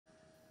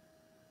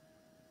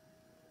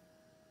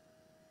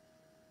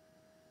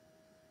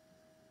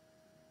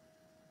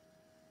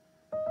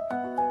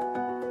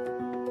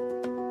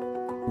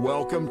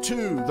Welcome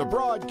to the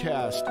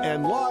broadcast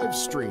and live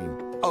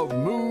stream of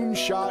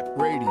Moonshot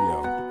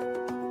Radio.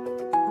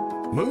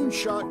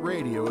 Moonshot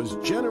Radio is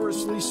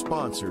generously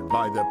sponsored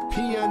by the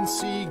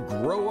PNC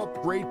Grow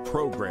Upgrade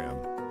Program.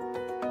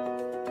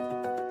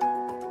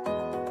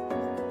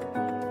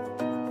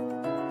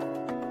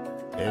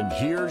 And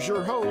here's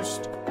your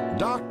host,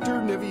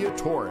 Dr. Nivea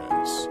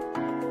Torres.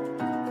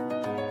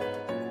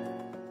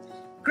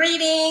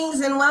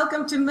 Greetings and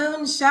welcome to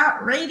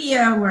Moonshot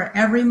Radio, where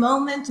every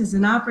moment is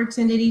an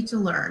opportunity to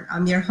learn.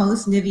 I'm your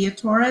host, Nivea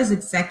Torres,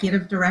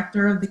 Executive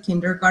Director of the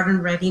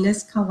Kindergarten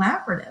Readiness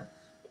Collaborative,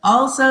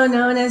 also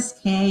known as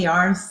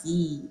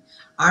KRC.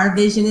 Our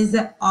vision is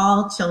that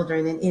all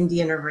children in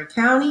Indian River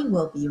County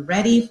will be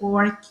ready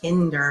for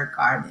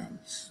kindergarten.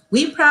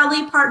 We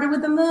proudly partner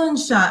with the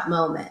Moonshot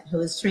Moment, who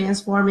is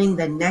transforming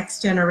the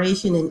next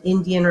generation in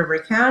Indian River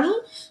County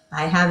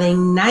by having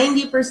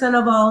 90%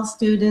 of all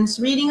students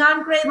reading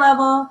on grade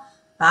level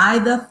by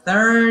the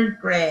 3rd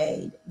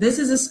grade. This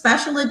is a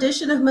special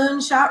edition of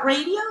Moonshot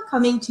Radio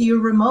coming to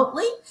you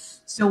remotely,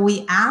 so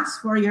we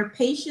ask for your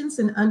patience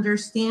and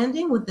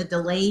understanding with the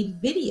delayed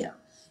video.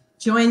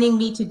 Joining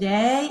me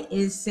today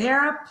is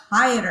Sarah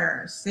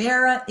Pieter.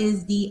 Sarah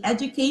is the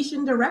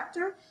Education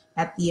Director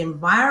at the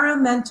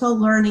Environmental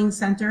Learning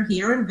Center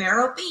here in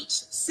Vero Beach.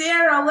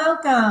 Sarah,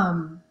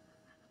 welcome.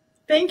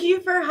 Thank you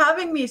for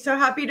having me. So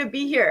happy to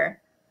be here.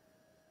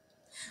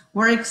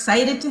 We're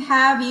excited to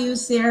have you,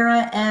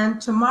 Sarah. And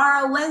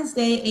tomorrow,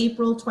 Wednesday,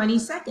 April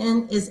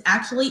 22nd, is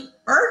actually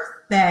Earth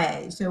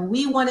Day. So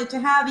we wanted to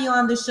have you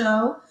on the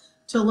show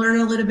to learn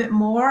a little bit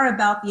more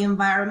about the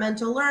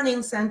Environmental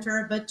Learning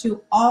Center, but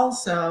to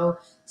also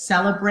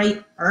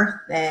celebrate Earth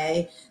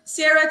Day.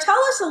 Sarah, tell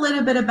us a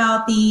little bit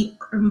about the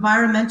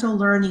Environmental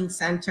Learning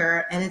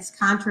Center and its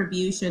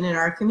contribution in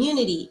our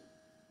community.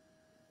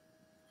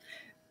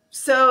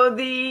 So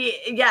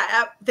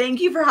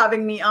thank you for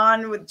having me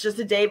on with just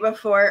a day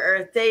before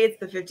Earth Day. It's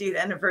the 50th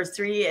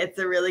anniversary. It's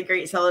a really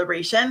great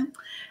celebration.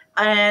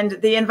 And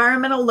the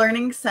Environmental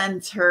Learning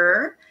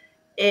Center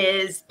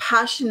is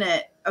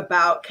passionate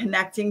about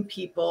connecting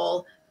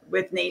people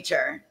with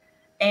nature.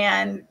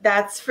 And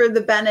that's for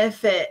the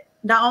benefit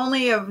not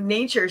only of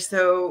nature,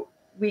 so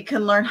we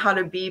can learn how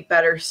to be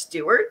better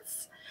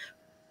stewards,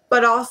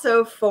 but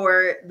also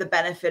for the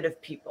benefit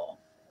of people.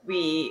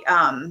 We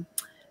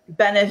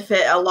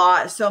benefit a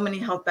lot, so many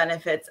health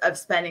benefits of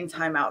spending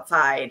time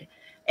outside.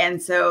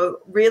 And so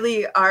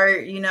really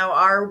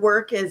our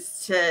work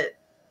is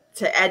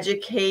to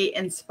educate,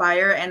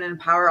 inspire, and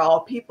empower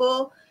all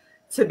people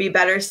to be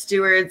better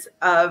stewards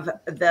of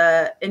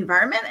the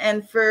environment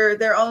and for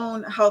their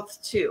own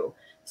health too.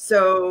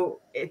 So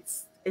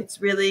it's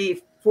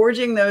really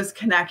forging those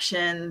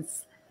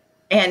connections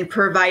and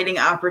providing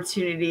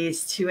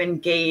opportunities to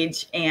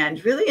engage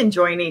and really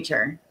enjoy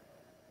nature.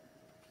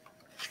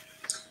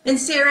 And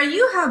Sarah,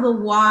 you have a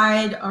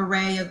wide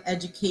array of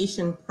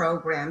education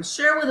programs.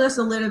 Share with us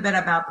a little bit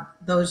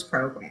about those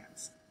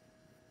programs.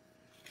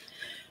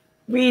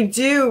 We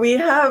do. We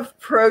have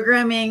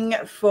programming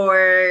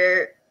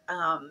for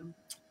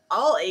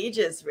all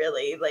ages,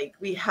 really. Like,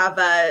 we have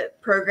a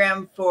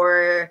program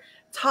for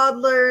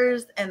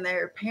toddlers and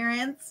their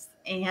parents,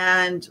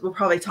 and we'll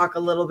probably talk a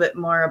little bit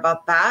more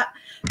about that.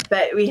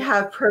 But we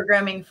have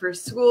programming for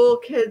school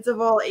kids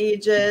of all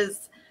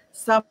ages,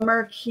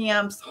 summer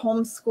camps,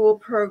 homeschool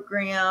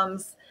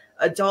programs,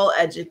 adult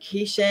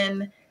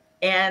education.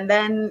 And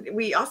then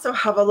we also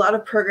have a lot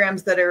of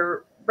programs that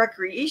are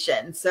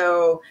recreation.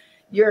 So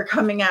you're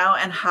coming out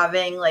and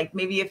having like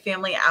maybe a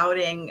family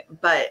outing,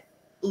 but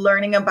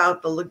learning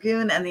about the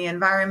lagoon and the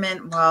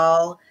environment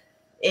while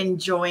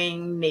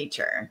enjoying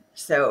nature.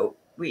 So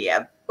we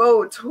have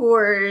boat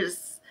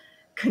tours,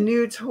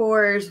 canoe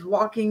tours,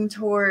 walking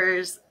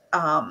tours,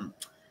 a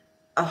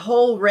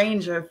whole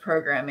range of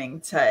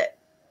programming to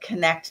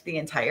connect the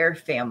entire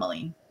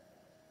family.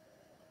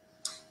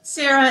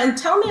 Sarah, and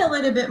tell me a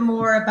little bit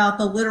more about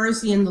the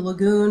Literacy in the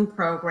Lagoon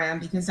program,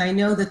 because I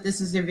know that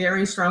this is a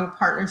very strong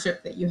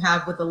partnership that you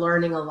have with the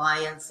Learning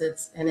Alliance.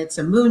 It's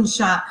a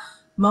Moonshot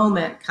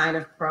Moment kind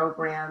of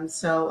program.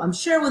 So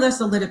share with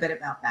us a little bit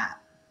about that.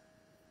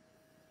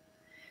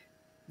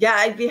 Yeah,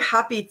 I'd be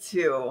happy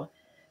to.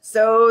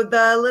 So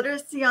the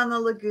Literacy on the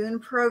Lagoon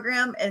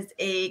program is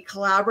a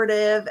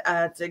collaborative.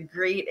 It's a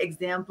great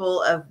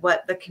example of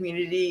what the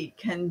community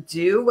can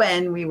do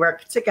when we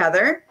work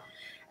together.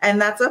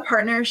 And that's a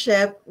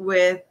partnership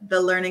with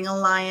the Learning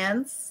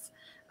Alliance,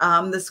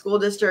 the School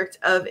District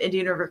of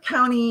Indian River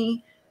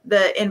County,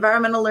 the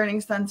Environmental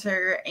Learning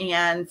Center,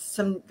 and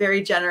some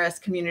very generous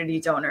community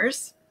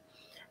donors.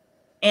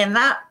 And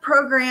that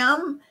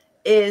program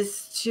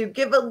is to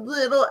give a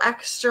little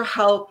extra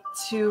help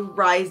to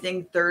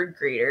rising 3rd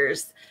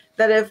graders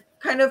that have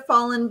kind of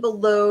fallen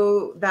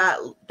below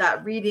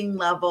that reading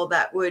level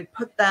that would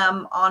put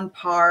them on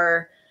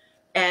par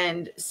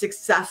and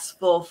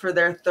successful for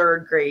their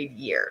 3rd grade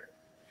year.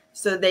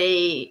 So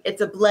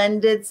it's a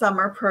blended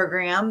summer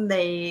program.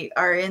 They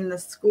are in the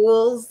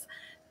schools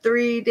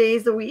 3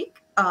 days a week,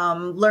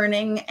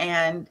 learning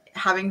and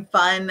having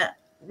fun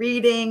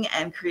reading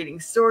and creating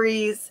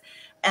stories.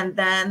 And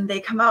then they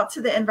come out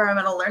to the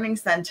Environmental Learning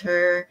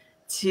Center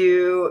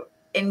to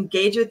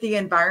engage with the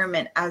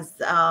environment as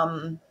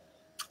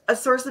a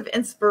source of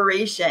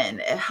inspiration.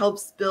 It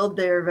helps build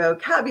their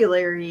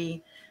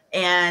vocabulary,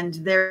 and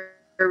they're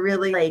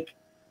really like,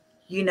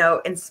 you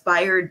know,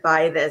 inspired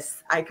by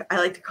this. I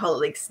like to call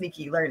it like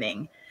sneaky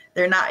learning.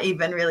 They're not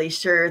even really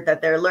sure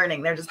that they're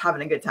learning. They're just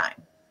having a good time.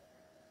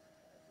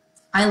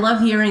 I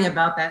love hearing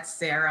about that,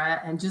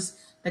 Sarah, and just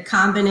the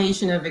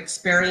combination of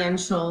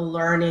experiential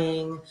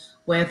learning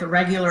with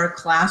regular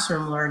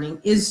classroom learning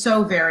is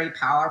so very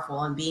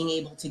powerful, and being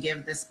able to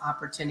give this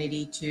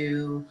opportunity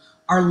to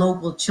our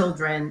local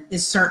children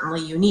is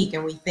certainly unique.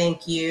 And we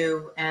thank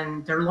you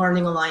and their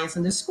Learning Alliance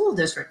and the school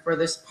district for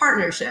this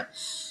partnership.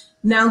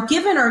 Now,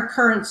 given our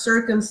current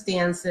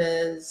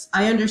circumstances,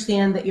 I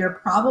understand that you're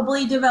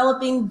probably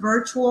developing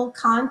virtual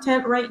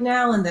content right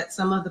now and that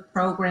some of the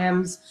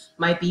programs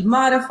might be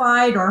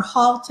modified or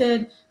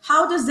halted.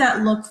 How does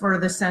that look for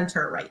the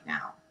center right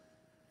now?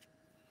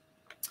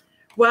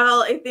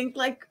 Well, I think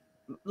like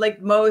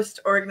most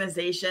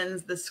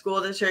organizations, the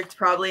school district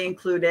probably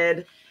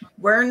included,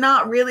 we're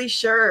not really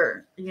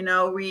sure. You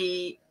know,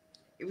 we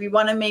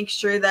want to make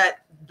sure that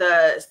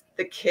the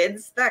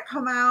kids that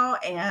come out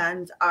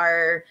and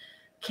our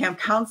camp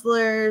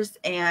counselors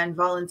and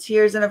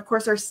volunteers, and of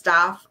course our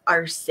staff,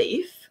 are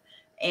safe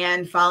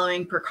and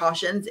following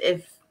precautions.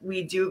 If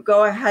we do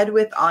go ahead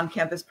with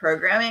on-campus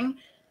programming,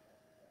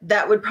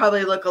 that would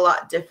probably look a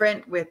lot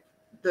different with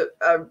the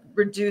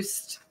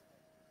reduced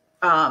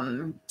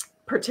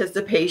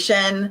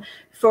participation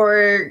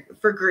for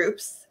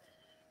groups.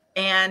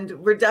 And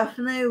we're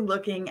definitely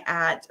looking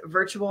at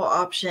virtual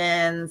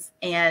options,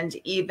 and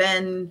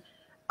even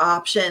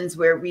options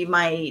where we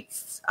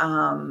might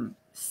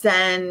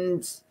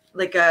send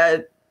like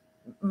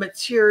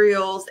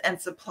materials and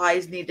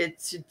supplies needed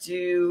to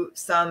do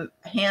some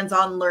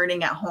hands-on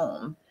learning at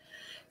home.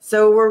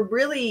 So we're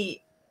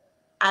really,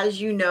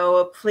 as you know,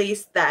 a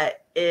place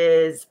that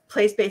is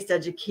place-based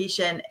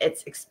education.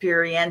 It's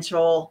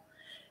experiential,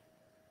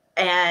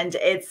 and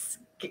it's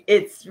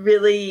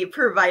really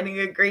providing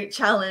a great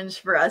challenge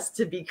for us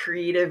to be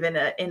creative in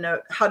a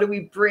how do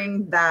we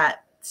bring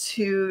that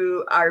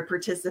to our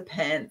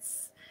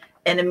participants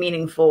in a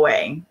meaningful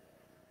way.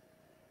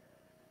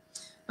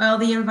 Well,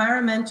 the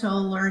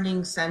Environmental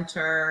Learning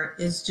Center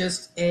is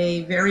just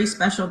a very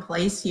special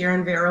place here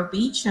in Vero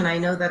Beach, and I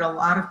know that a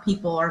lot of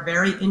people are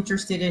very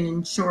interested in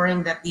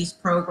ensuring that these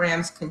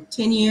programs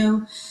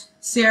continue.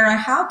 Sarah,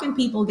 how can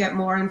people get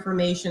more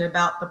information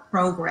about the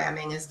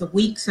programming as the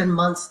weeks and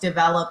months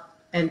develop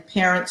and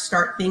parents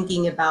start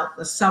thinking about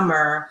the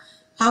summer?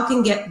 How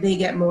can they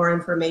get more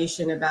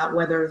information about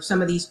whether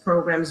some of these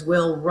programs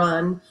will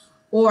run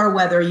or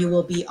whether you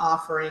will be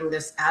offering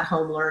this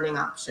at-home learning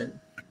option?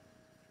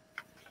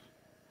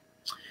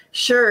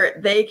 Sure.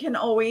 They can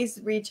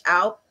always reach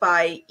out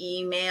by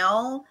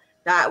email.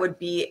 That would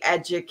be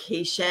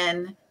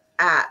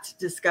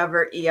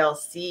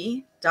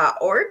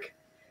education@discoverelc.org.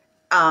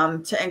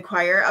 To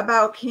inquire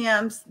about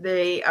camps.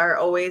 They are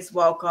always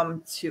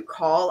welcome to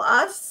call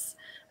us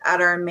at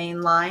our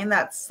main line.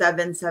 That's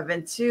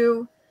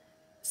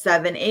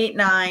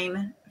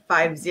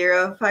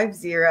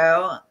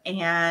 772-789-5050,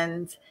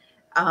 and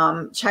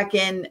check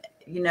in,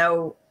 you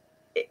know,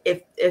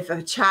 if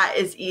a chat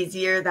is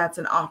easier, that's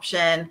an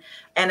option.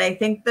 And I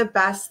think the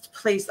best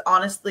place,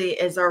 honestly,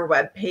 is our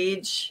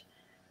webpage.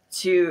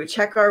 To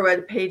check our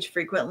webpage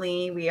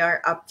frequently. We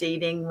are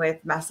updating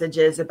with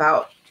messages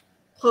about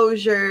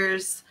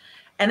closures.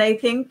 And I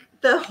think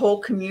the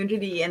whole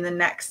community in the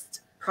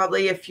next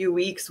probably a few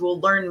weeks will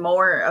learn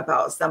more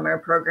about summer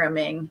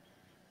programming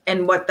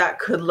and what that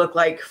could look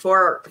like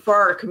for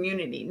our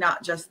community,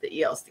 not just the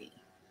ELC.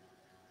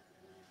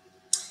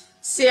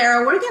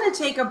 Sarah, we're going to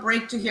take a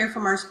break to hear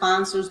from our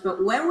sponsors,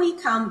 but when we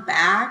come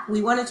back,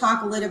 we want to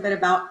talk a little bit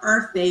about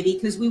Earth Day,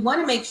 because we want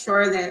to make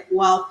sure that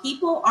while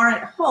people are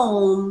at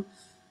home,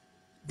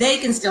 they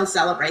can still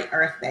celebrate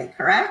Earth Day,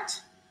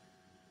 correct?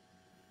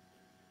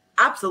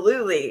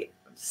 Absolutely.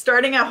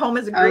 Starting at home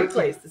is a great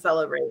place to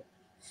celebrate.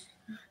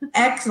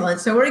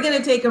 Excellent. So we're going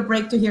to take a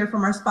break to hear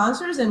from our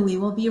sponsors, and we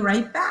will be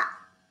right back.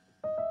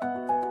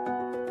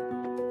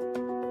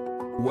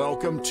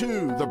 Welcome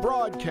to the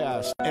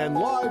broadcast and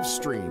live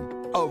stream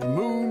of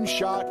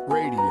Moonshot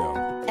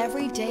Radio.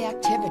 Everyday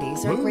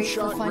activities are great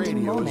for Moonshot finding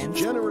Radio moments.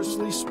 is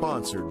generously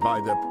sponsored by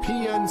the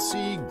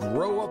PNC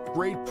Grow Up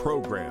Great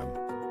program.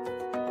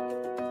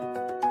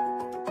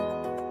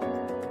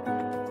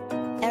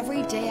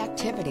 Everyday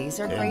activities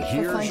are And great for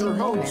here's finding your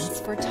moments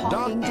host, for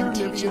talking Dr. and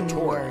teaching Nivea new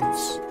Torres.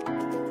 words.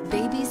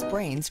 Babies'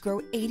 brains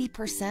grow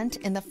 80%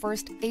 in the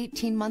first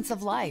 18 months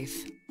of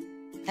life.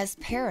 As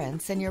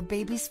parents and your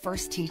baby's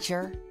first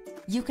teacher,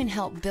 you can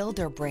help build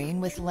their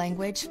brain with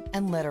language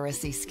and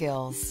literacy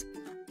skills.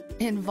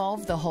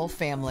 Involve the whole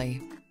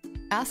family.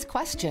 Ask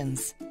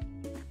questions.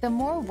 The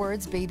more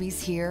words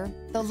babies hear,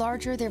 the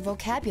larger their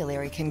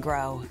vocabulary can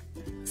grow.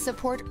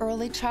 Support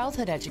early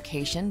childhood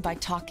education by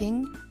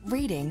talking,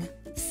 reading,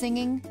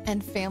 singing,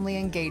 and family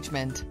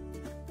engagement.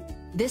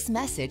 This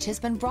message has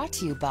been brought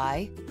to you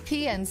by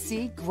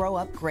PNC Grow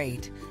Up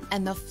Great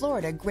and the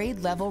Florida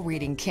Grade Level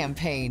Reading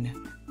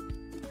Campaign.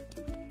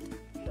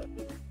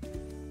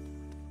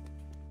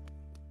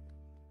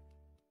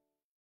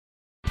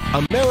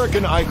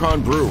 American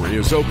Icon Brewery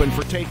is open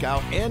for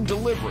takeout and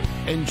delivery.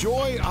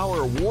 Enjoy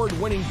our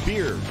award-winning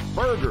beers,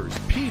 burgers,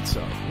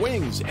 pizza,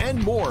 wings,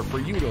 and more for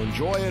you to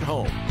enjoy at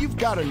home. You've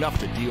got enough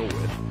to deal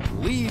with.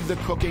 Leave the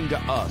cooking to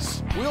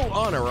us. We'll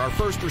honor our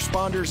first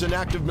responders and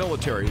active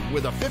military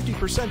with a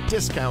 50%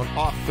 discount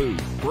off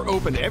food. We're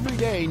open every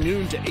day,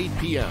 noon to 8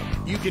 p.m.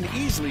 You can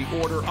easily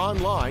order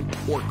online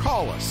or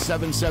call us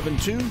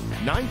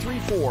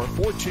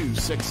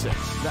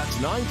 772-934-4266. That's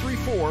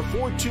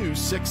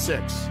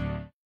 934-4266.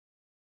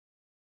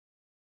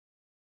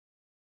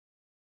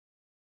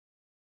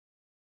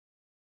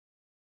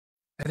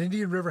 At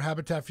Indian River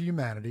Habitat for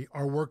Humanity,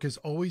 our work has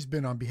always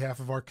been on behalf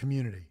of our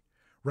community.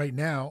 Right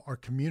now, our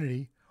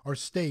community, our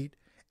state,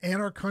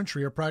 and our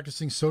country are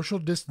practicing social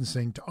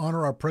distancing to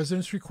honor our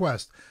President's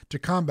request to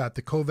combat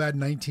the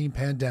COVID-19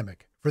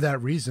 pandemic. For that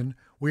reason,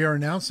 we are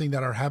announcing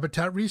that our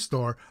Habitat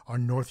Restore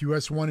on North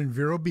US 1 in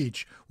Vero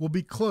Beach will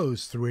be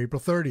closed through April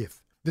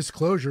 30th. This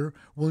closure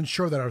will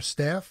ensure that our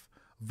staff,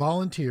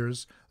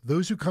 volunteers,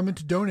 those who come in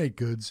to donate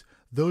goods,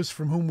 those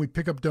from whom we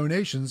pick up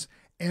donations,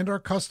 and our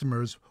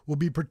customers will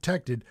be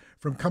protected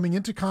from coming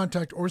into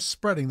contact or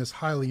spreading this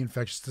highly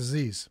infectious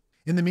disease.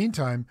 In the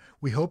meantime,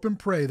 we hope and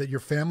pray that your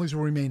families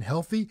will remain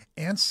healthy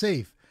and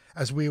safe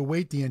as we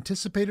await the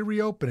anticipated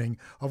reopening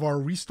of our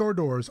Restore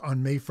doors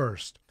on May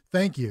 1st.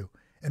 Thank you,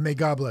 and may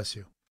God bless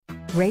you.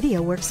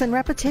 Radio works in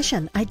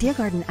repetition. Idea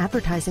Garden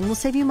advertising will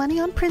save you money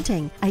on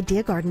printing.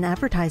 Idea Garden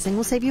advertising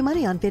will save you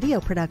money on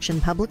video production,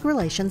 public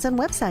relations, and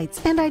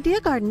websites. And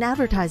Idea Garden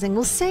advertising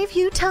will save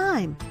you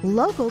time.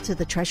 Local to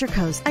the Treasure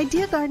Coast,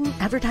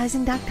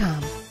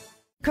 IdeaGardenAdvertising.com.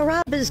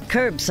 Carrabba's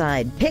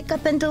Curbside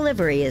Pickup and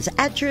Delivery is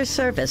at your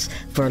service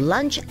for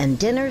lunch and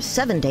dinner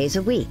 7 days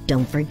a week.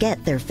 Don't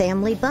forget their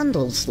family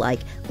bundles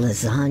like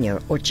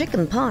lasagna or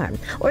chicken parm,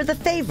 or the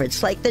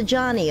favorites like the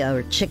Johnny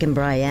or chicken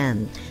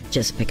Brienne.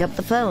 Just pick up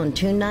the phone,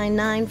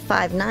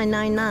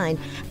 299-5999,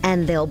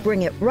 and they'll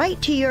bring it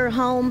right to your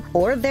home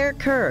or their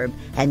curb,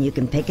 and you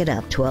can pick it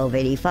up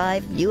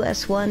 1285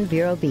 US 1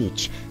 Vero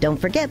Beach. Don't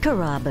forget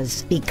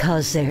Carrabba's,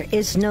 because there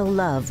is no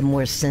love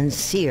more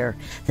sincere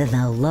than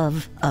the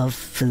love of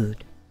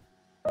food.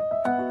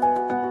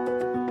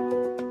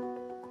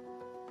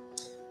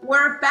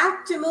 We're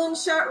back to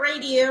Moonshot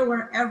Radio,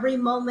 where every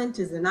moment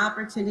is an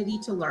opportunity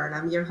to learn.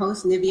 I'm your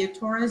host, Nivea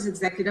Torres,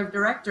 Executive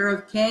Director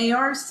of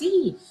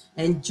KRC.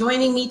 And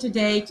joining me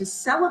today to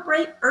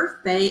celebrate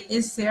Earth Day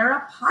is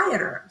Sarah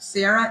Pieter.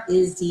 Sarah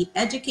is the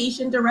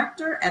Education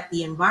Director at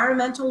the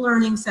Environmental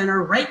Learning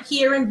Center right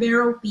here in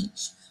Vero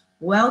Beach.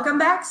 Welcome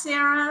back,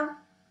 Sarah.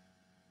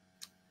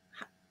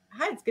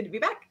 Hi, it's good to be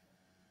back.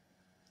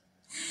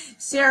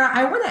 Sarah,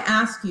 I want to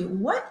ask you,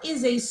 what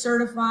is a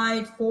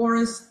certified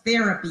forest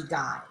therapy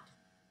guide?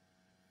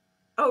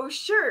 Oh,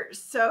 sure.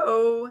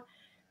 So,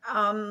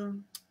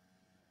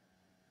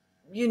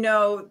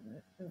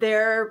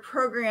 there are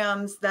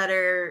programs that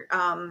are,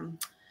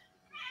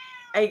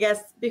 I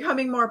guess,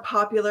 becoming more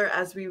popular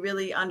as we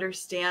really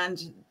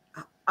understand,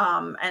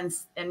 and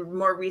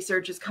more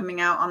research is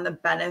coming out on the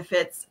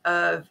benefits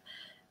of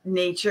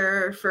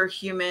nature for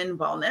human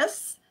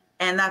wellness.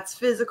 And that's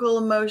physical,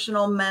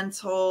 emotional,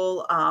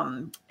 mental.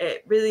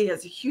 It really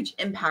has a huge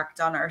impact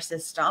on our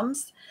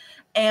systems.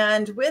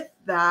 And with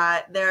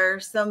that, there are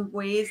some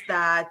ways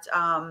that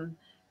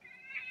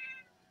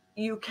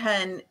you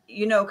can,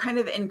 kind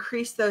of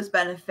increase those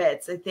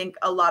benefits. I think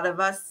a lot of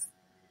us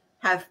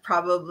have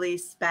probably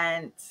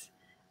spent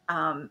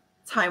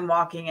time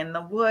walking in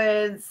the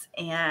woods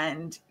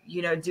and,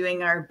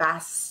 doing our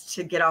best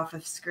to get off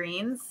of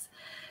screens.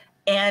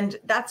 And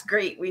that's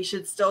great. We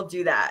should still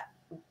do that.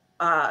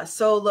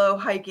 Solo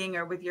hiking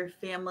or with your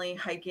family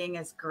hiking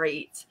is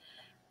great.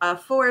 A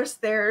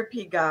forest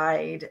therapy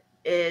guide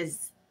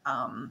is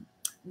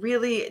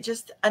really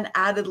just an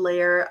added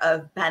layer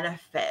of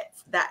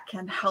benefits that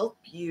can help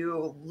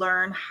you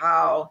learn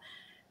how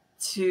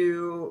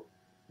to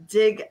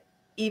dig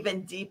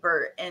even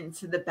deeper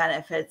into the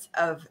benefits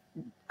of,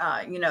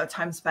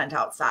 time spent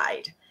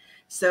outside.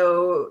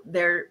 So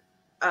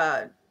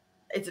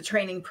it's a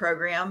training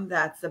program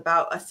that's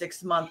about a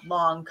 6-month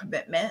long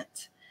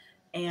commitment.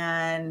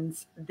 And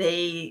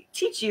they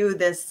teach you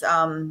this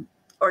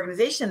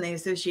organization, the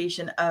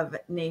Association of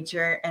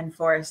Nature and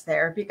Forest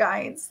Therapy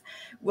Guides,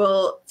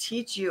 will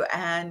teach you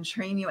and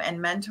train you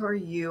and mentor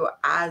you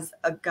as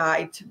a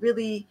guide to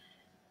really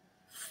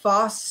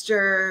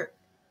foster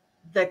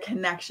the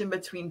connection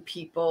between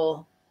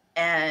people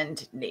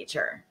and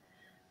nature.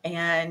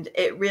 And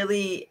it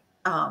really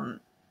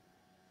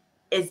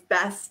is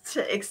best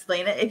to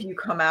explain it if you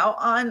come out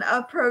on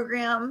a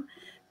program,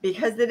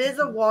 because it is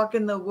a walk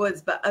in the woods,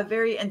 but a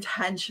very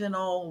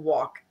intentional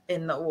walk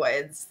in the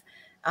woods,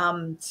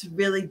 to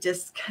really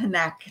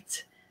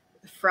disconnect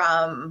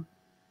from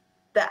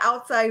the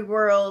outside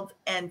world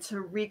and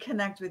to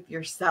reconnect with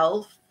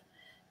yourself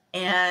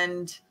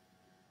and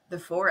the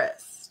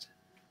forest.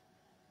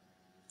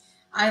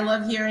 I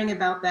love hearing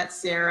about that,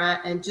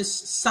 Sarah, and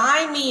just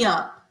sign me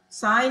up.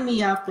 Sign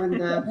me up when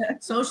the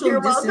social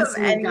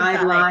distancing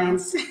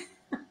guidelines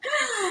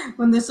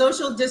when the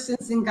social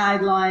distancing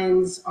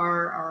guidelines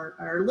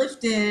are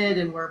lifted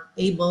and we're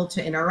able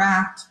to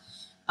interact.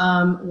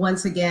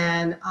 Once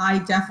again, I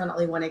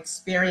definitely want to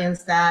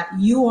experience that.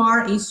 You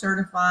are a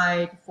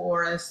certified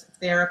forest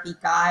therapy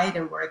guide,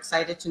 and we're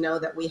excited to know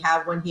that we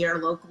have one here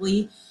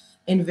locally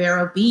in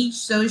Vero Beach.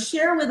 So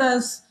share with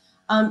us,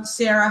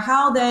 Sarah,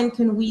 how then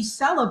can we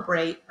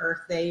celebrate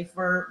Earth Day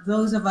for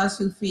those of us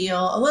who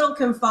feel a little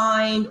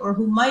confined or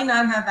who might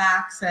not have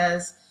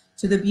access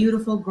to the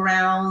beautiful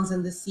grounds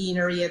and the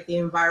scenery at the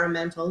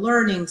Environmental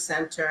Learning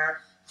Center?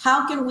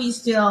 How can we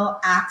still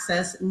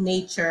access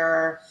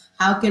nature?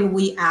 How can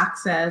we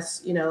access,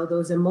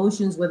 those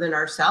emotions within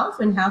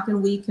ourselves, and how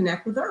can we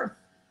connect with Earth?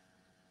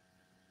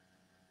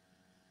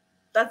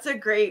 That's a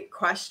great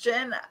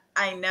question.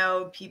 I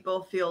know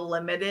people feel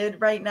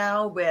limited right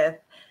now with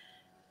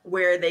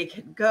where they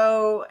can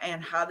go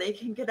and how they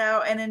can get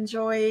out and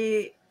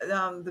enjoy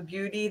the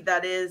beauty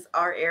that is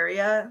our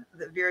area.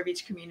 The Vero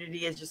Beach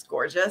community is just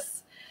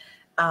gorgeous.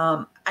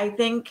 I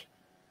think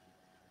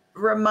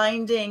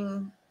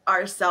reminding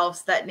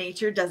ourselves that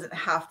nature doesn't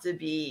have to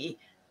be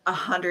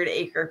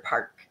 100-acre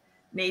park.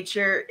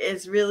 Nature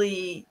is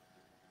really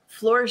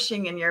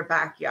flourishing in your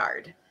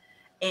backyard,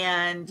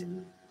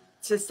 and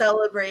to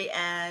celebrate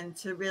and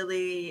to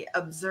really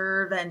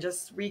observe and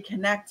just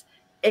reconnect,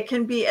 it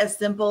can be as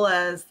simple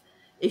as,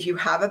 if you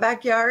have a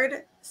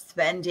backyard,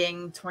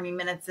 spending 20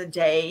 minutes a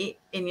day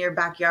in your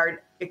backyard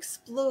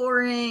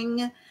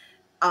exploring,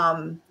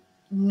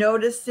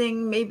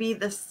 noticing maybe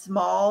the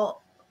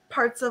small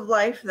parts of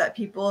life that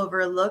people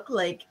overlook,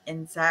 like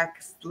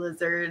insects,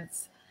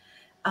 lizards.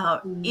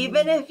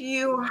 Even if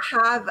you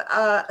have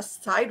a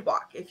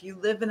sidewalk, if you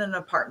live in an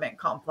apartment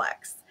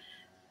complex,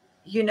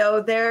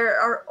 there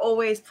are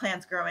always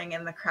plants growing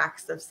in the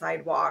cracks of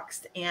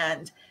sidewalks.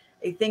 And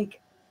I think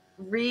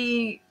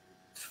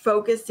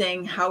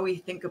refocusing how we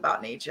think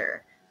about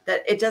nature,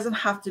 that it doesn't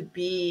have to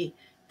be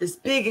this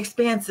big,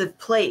 expansive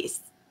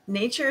place.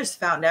 Nature is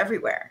found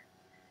everywhere.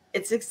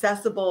 It's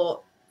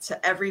accessible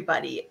to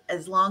everybody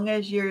as long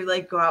as you're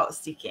go out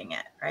seeking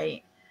it,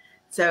 right?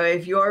 So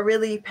if you're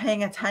really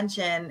paying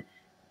attention,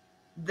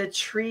 the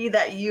tree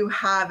that you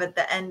have at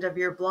the end of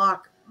your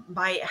block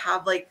might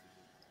have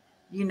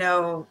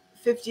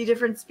 50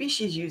 different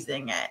species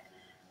using it.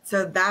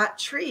 So that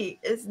tree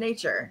is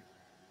nature.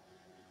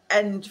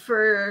 And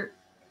for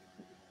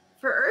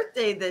Earth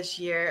Day this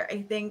year,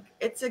 I think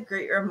it's a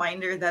great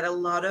reminder that a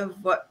lot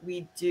of what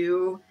we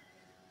do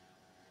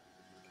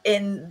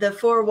in the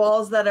four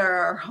walls that are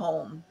our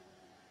home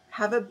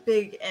have a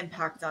big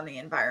impact on the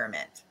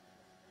environment.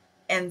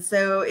 And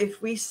so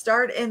if we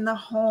start in the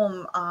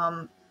home,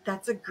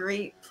 that's a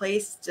great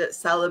place to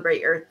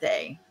celebrate Earth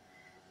Day.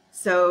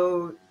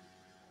 So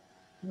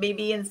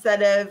maybe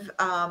instead of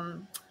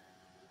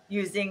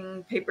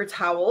using paper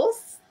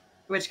towels,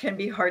 which can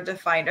be hard to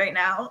find right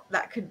now,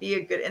 that could be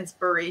a good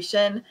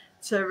inspiration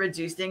to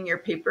reducing your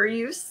paper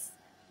use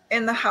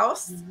in the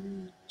house.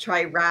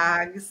 Try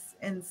rags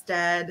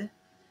instead.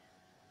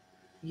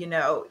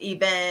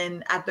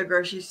 Even at the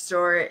grocery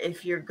store,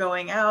 if you're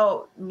going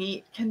out,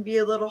 meat can be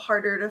a little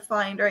harder to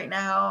find right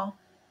now.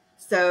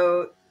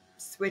 So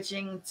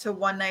switching to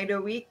one night a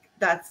week,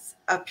 that's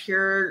a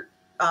pure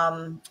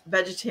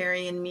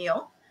vegetarian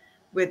meal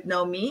with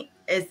no meat,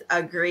 is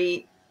a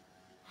great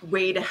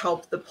way to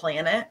help the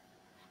planet.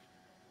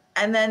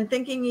 And then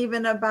thinking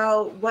even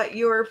about what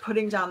you're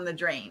putting down the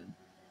drain.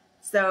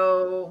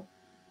 So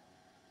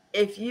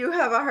if you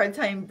have a hard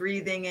time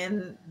breathing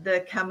in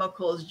the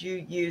chemicals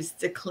you use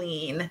to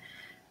clean,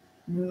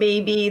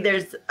 maybe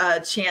there's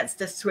a chance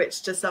to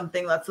switch to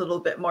something that's a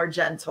little bit more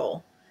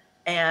gentle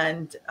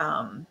and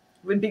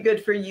would be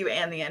good for you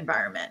and the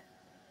environment.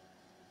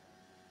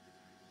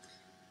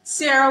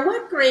 Sarah,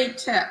 what great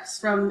tips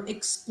from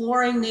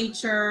exploring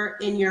nature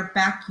in your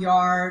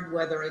backyard,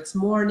 whether it's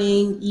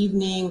morning,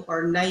 evening,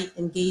 or night,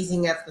 and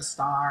gazing at the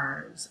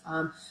stars.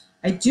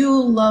 I do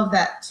love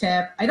that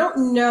tip. I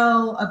don't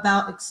know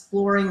about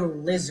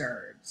exploring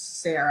lizards,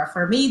 Sarah.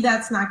 For me,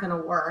 that's not going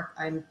to work.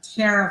 I'm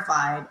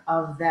terrified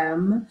of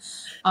them.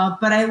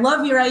 But I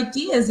love your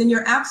ideas, and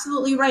you're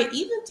absolutely right.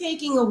 Even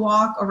taking a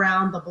walk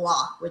around the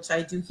block, which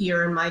I do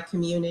here in my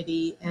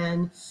community,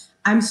 and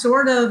I'm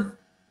sort of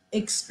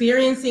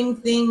experiencing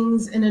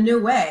things in a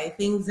new way,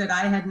 things that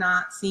I had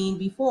not seen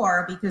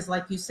before, because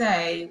like you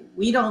say,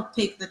 we don't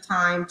take the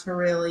time to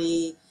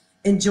really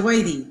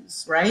enjoy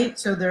these, right?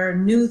 So there are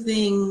new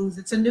things.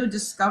 It's a new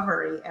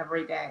discovery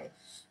every day.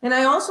 And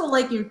I also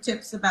like your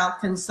tips about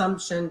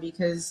consumption,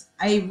 because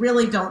I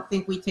really don't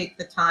think we take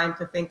the time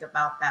to think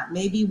about that.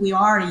 Maybe we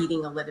are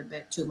eating a little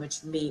bit too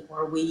much meat,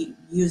 or we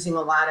using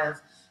a lot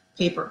of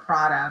paper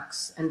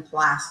products and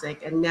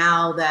plastic. And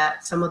now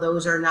that some of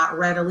those are not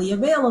readily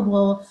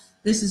available,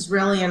 this is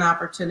really an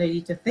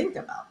opportunity to think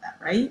about that,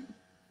 right?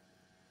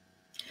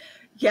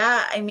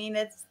 Yeah, I mean,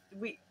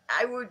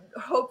 I would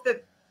hope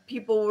that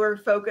people were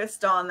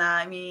focused on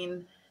that. I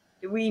mean,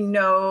 we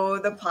know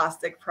the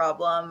plastic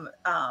problem,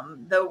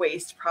 the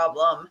waste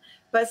problem,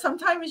 but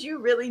sometimes you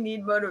really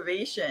need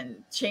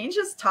motivation. Change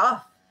is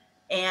tough.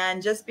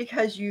 And just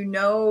because you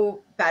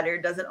know better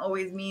doesn't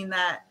always mean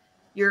that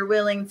you're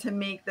willing to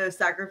make those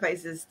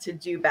sacrifices to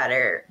do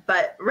better.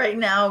 But right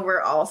now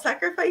we're all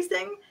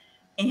sacrificing.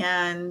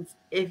 And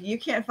if you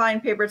can't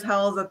find paper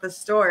towels at the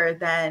store,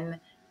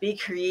 then be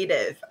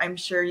creative. I'm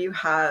sure you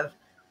have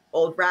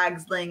old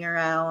rags laying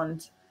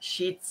around,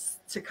 sheets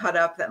to cut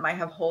up that might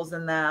have holes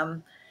in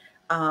them.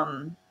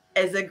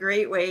 Is a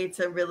great way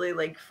to really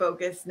like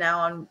focus now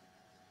on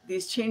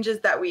these changes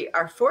that we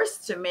are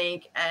forced to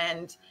make,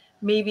 and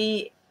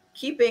maybe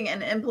keeping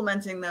and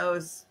implementing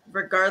those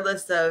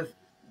regardless of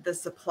the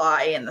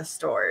supply in the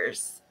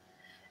stores.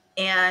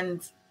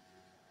 And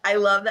I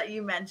love that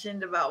you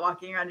mentioned about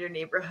walking around your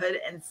neighborhood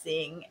and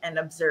seeing and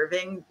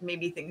observing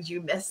maybe things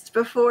you missed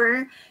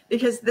before,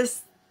 because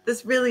this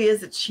really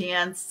is a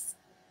chance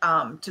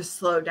to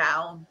slow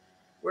down.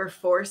 We're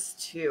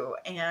forced to.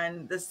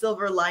 And the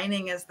silver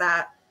lining is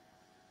that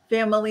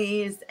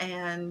families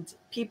and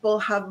people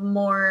have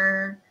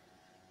more,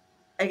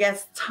 I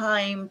guess,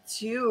 time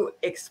to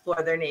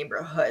explore their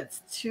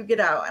neighborhoods, to get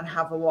out and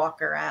have a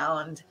walk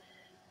around,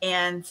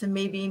 and to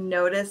maybe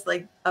notice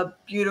like a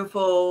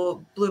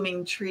beautiful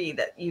blooming tree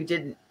that you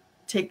didn't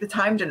take the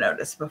time to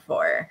notice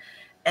before.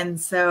 And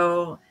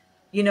so,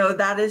 you know,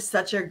 that is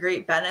such a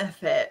great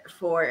benefit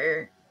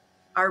for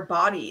our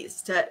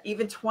bodies. To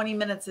even 20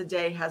 minutes a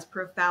day has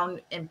profound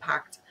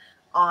impact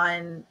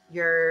on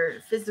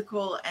your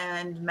physical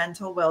and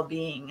mental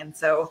well-being. And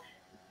so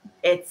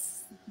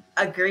it's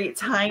a great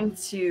time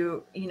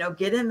to, you know,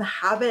 get in the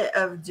habit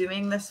of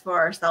doing this for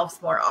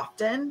ourselves more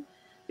often,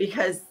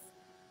 because,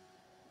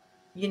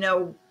 you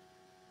know,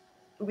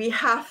 we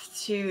have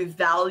to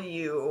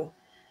value,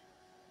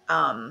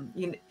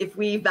 if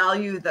we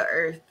value the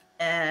earth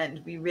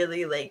and we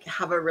really like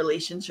have a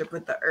relationship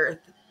with the earth,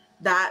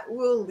 that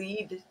will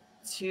lead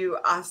to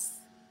us,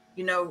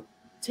 you know,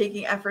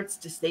 taking efforts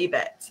to save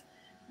it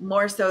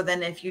more so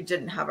than if you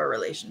didn't have a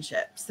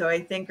relationship. So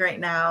I think right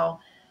now,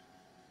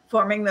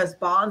 forming those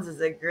bonds is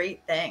a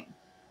great thing.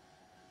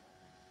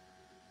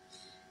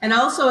 And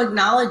also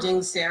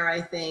acknowledging, Sarah,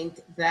 I think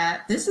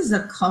that this is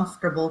a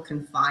comfortable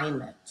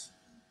confinement.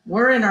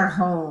 We're in our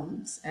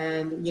homes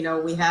and, you know,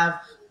 we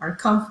have our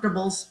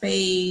comfortable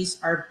space,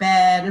 our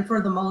bed, and for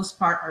the most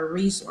part, our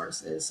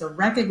resources. So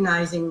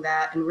recognizing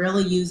that and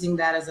really using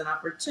that as an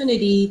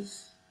opportunity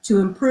to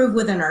improve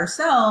within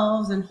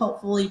ourselves and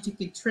hopefully to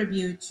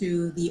contribute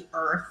to the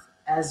earth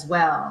as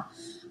well.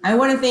 I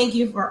want to thank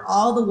you for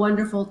all the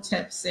wonderful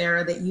tips,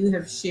 Sarah, that you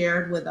have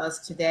shared with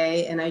us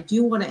today. And I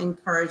do want to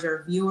encourage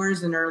our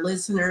viewers and our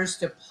listeners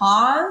to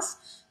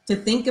pause, to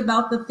think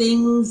about the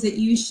things that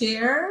you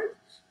shared,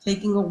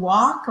 taking a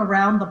walk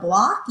around the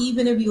block.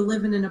 Even if you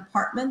live in an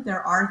apartment,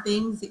 there are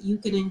things that you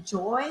can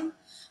enjoy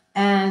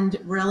and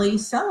really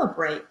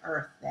celebrate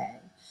Earth Day.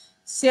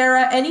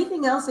 Sarah,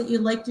 anything else that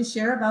you'd like to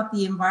share about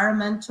the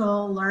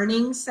Environmental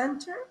Learning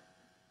Center?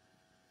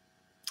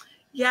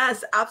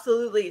 Yes,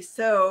 absolutely.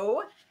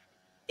 So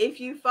if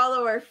you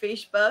follow our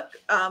Facebook,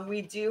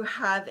 we do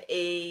have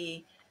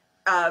a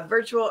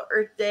virtual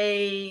Earth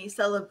Day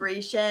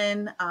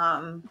celebration.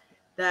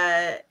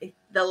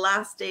 The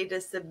last day to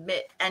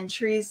submit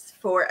entries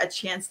for a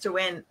chance to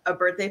win a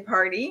birthday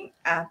party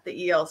at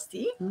the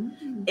ELC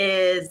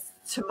is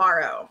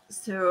tomorrow.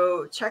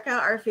 So check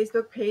out our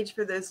Facebook page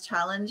for those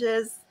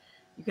challenges.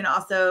 You can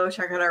also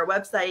check out our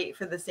website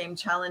for the same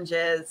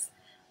challenges.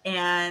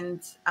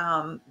 And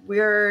we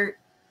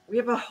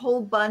have a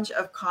whole bunch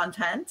of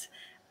content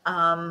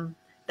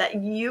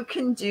that you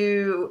can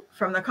do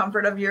from the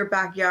comfort of your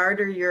backyard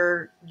or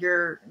your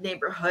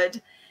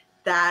neighborhood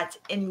that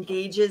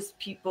engages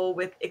people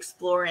with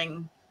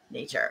exploring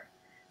nature.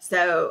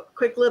 So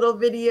quick little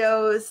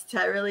videos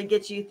to really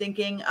get you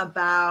thinking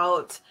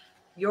about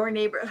your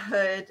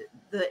neighborhood,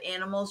 the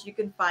animals you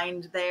can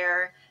find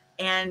there,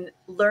 and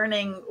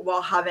learning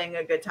while having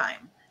a good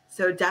time.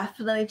 So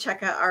definitely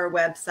check out our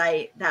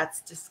website.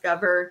 That's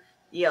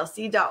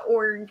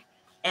discoverelc.org.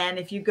 And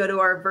if you go to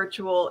our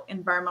virtual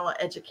environmental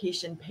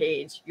education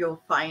page,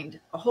 you'll find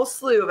a whole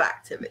slew of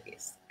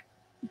activities.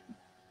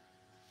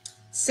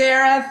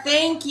 Sarah,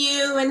 thank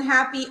you and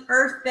happy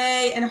Earth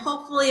Day. And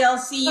hopefully I'll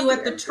see you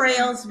at the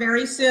trails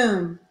very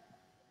soon.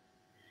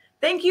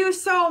 Thank you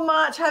so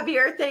much. Happy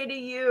Earth Day to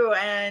you.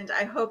 And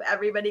I hope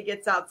everybody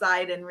gets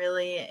outside and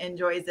really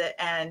enjoys it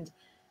and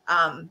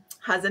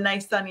has a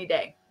nice sunny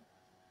day.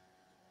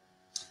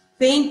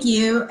 Thank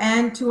you.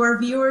 And to our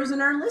viewers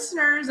and our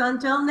listeners,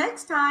 until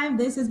next time,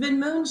 this has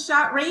been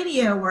Moonshot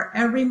Radio, where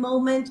every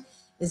moment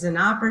is an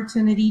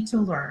opportunity to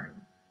learn.